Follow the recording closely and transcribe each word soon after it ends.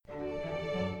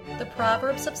The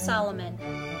Proverbs of Solomon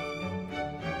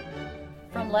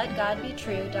from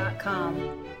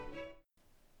LetGodBetrue.com.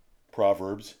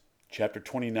 Proverbs chapter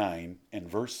 29 and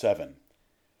verse 7.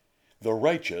 The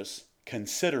righteous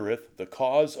considereth the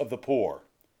cause of the poor,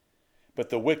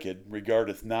 but the wicked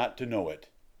regardeth not to know it.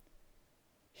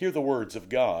 Hear the words of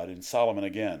God in Solomon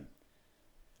again.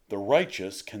 The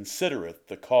righteous considereth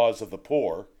the cause of the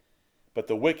poor, but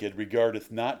the wicked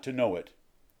regardeth not to know it.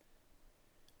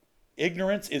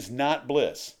 Ignorance is not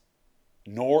bliss,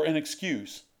 nor an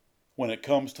excuse when it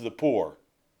comes to the poor.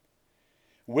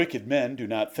 Wicked men do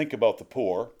not think about the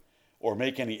poor, or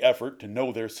make any effort to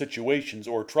know their situations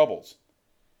or troubles.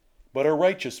 But a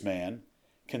righteous man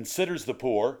considers the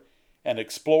poor and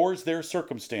explores their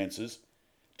circumstances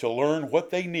to learn what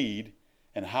they need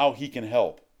and how he can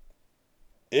help.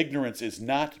 Ignorance is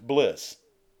not bliss,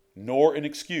 nor an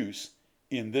excuse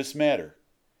in this matter,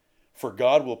 for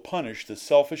God will punish the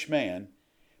selfish man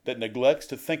that neglects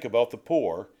to think about the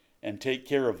poor and take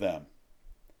care of them.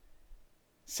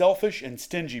 Selfish and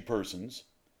stingy persons,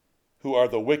 who are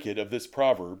the wicked of this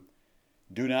proverb,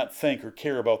 do not think or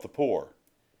care about the poor.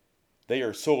 They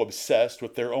are so obsessed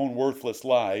with their own worthless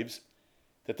lives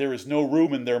that there is no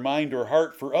room in their mind or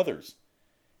heart for others,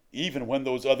 even when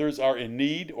those others are in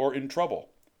need or in trouble.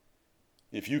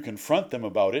 If you confront them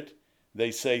about it, they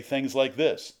say things like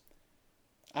this: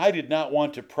 I did not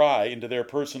want to pry into their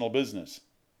personal business.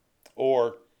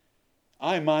 Or,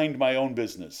 I mind my own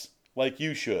business, like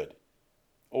you should.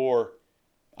 Or,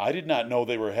 I did not know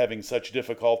they were having such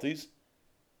difficulties.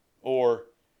 Or,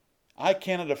 I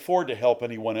cannot afford to help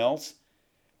anyone else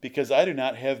because I do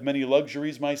not have many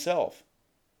luxuries myself.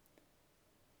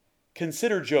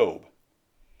 Consider Job.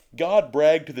 God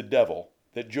bragged to the devil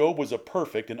that Job was a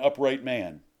perfect and upright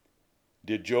man.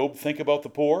 Did Job think about the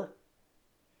poor?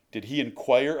 Did he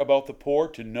inquire about the poor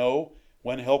to know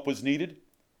when help was needed?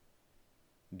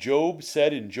 Job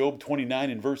said in Job 29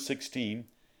 and verse 16,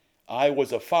 I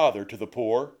was a father to the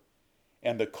poor,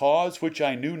 and the cause which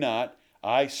I knew not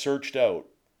I searched out.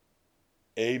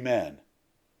 Amen.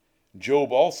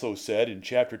 Job also said in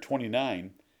chapter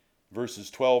 29, verses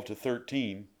 12 to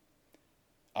 13,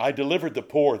 I delivered the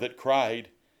poor that cried,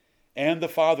 and the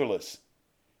fatherless,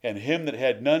 and him that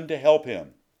had none to help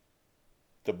him.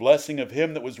 The blessing of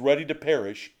him that was ready to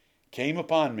perish came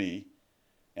upon me,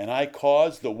 and I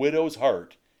caused the widow's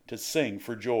heart to sing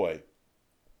for joy.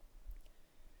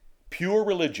 Pure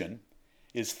religion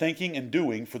is thinking and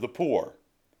doing for the poor.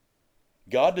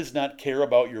 God does not care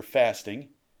about your fasting,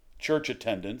 church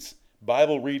attendance,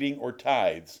 Bible reading, or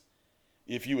tithes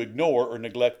if you ignore or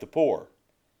neglect the poor.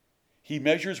 He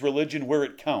measures religion where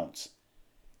it counts,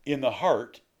 in the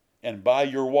heart and by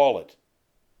your wallet.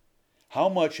 How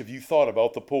much have you thought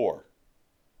about the poor?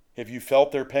 Have you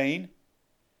felt their pain?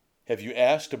 Have you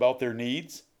asked about their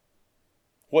needs?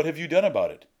 What have you done about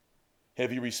it?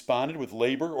 Have you responded with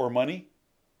labor or money?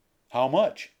 How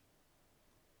much?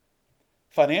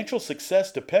 Financial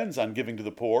success depends on giving to the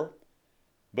poor,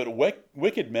 but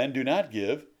wicked men do not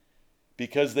give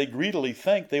because they greedily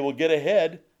think they will get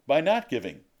ahead by not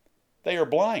giving. They are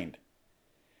blind.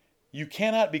 You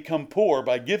cannot become poor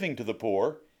by giving to the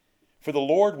poor, for the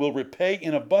Lord will repay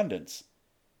in abundance,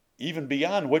 even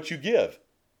beyond what you give.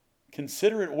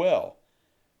 Consider it well.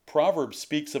 Proverbs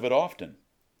speaks of it often.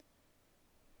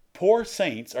 Poor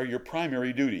saints are your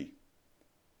primary duty.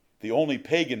 The only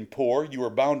pagan poor you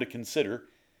are bound to consider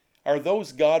are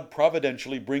those God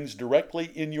providentially brings directly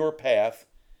in your path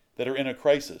that are in a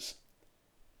crisis.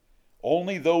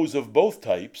 Only those of both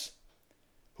types,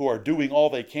 who are doing all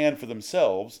they can for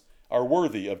themselves, are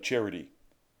worthy of charity.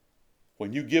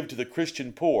 When you give to the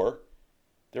Christian poor,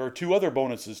 there are two other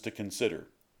bonuses to consider.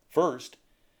 First,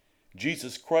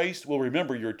 Jesus Christ will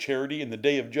remember your charity in the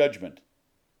day of judgment.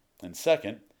 And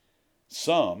second,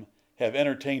 some have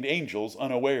entertained angels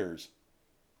unawares.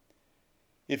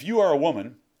 If you are a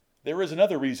woman, there is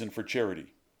another reason for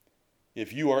charity.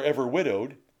 If you are ever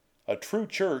widowed, a true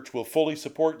church will fully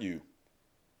support you.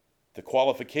 The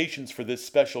qualifications for this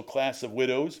special class of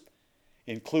widows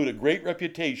include a great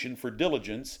reputation for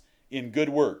diligence in good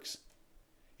works,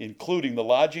 including the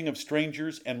lodging of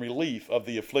strangers and relief of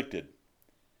the afflicted.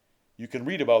 You can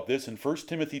read about this in 1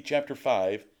 Timothy chapter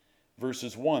 5,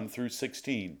 verses 1 through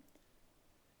 16.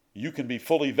 You can be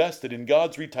fully vested in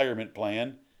God's retirement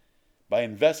plan by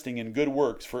investing in good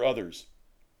works for others.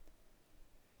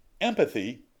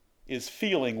 Empathy is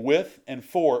feeling with and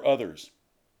for others.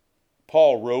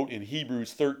 Paul wrote in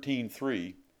Hebrews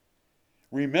 13:3,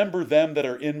 Remember them that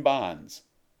are in bonds,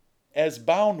 as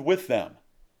bound with them,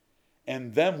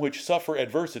 and them which suffer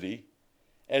adversity,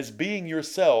 as being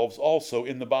yourselves also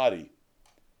in the body.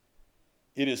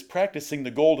 It is practicing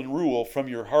the golden rule from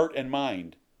your heart and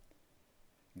mind.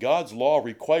 God's law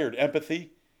required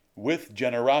empathy with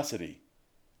generosity,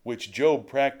 which Job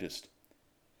practiced.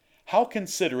 How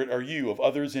considerate are you of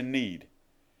others in need?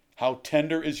 How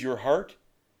tender is your heart?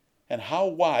 And how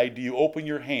wide do you open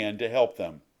your hand to help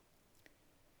them?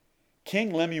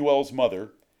 King Lemuel's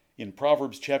mother, in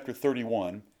Proverbs chapter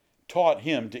 31, taught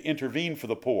him to intervene for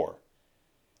the poor,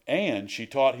 and she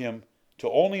taught him to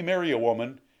only marry a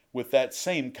woman with that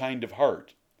same kind of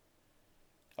heart.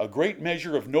 A great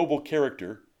measure of noble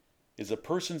character is a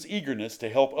person's eagerness to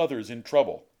help others in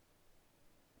trouble.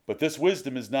 But this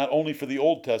wisdom is not only for the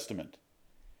Old Testament.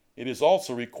 It is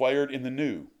also required in the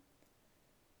New.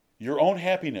 Your own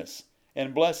happiness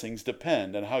and blessings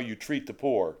depend on how you treat the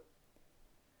poor.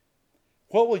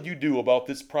 What will you do about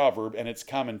this proverb and its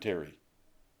commentary?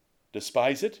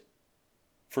 Despise it?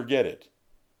 Forget it.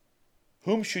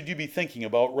 Whom should you be thinking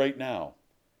about right now?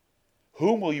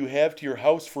 Whom will you have to your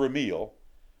house for a meal,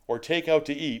 or take out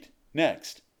to eat,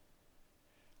 next?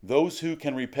 Those who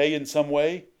can repay in some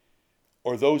way,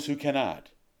 or those who cannot?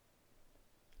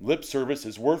 Lip service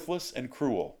is worthless and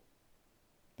cruel.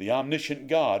 The omniscient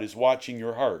God is watching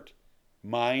your heart,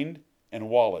 mind, and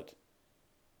wallet.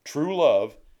 True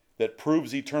love that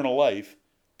proves eternal life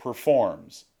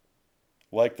performs,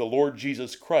 like the Lord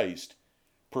Jesus Christ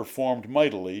performed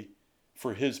mightily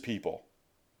for his people.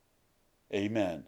 Amen.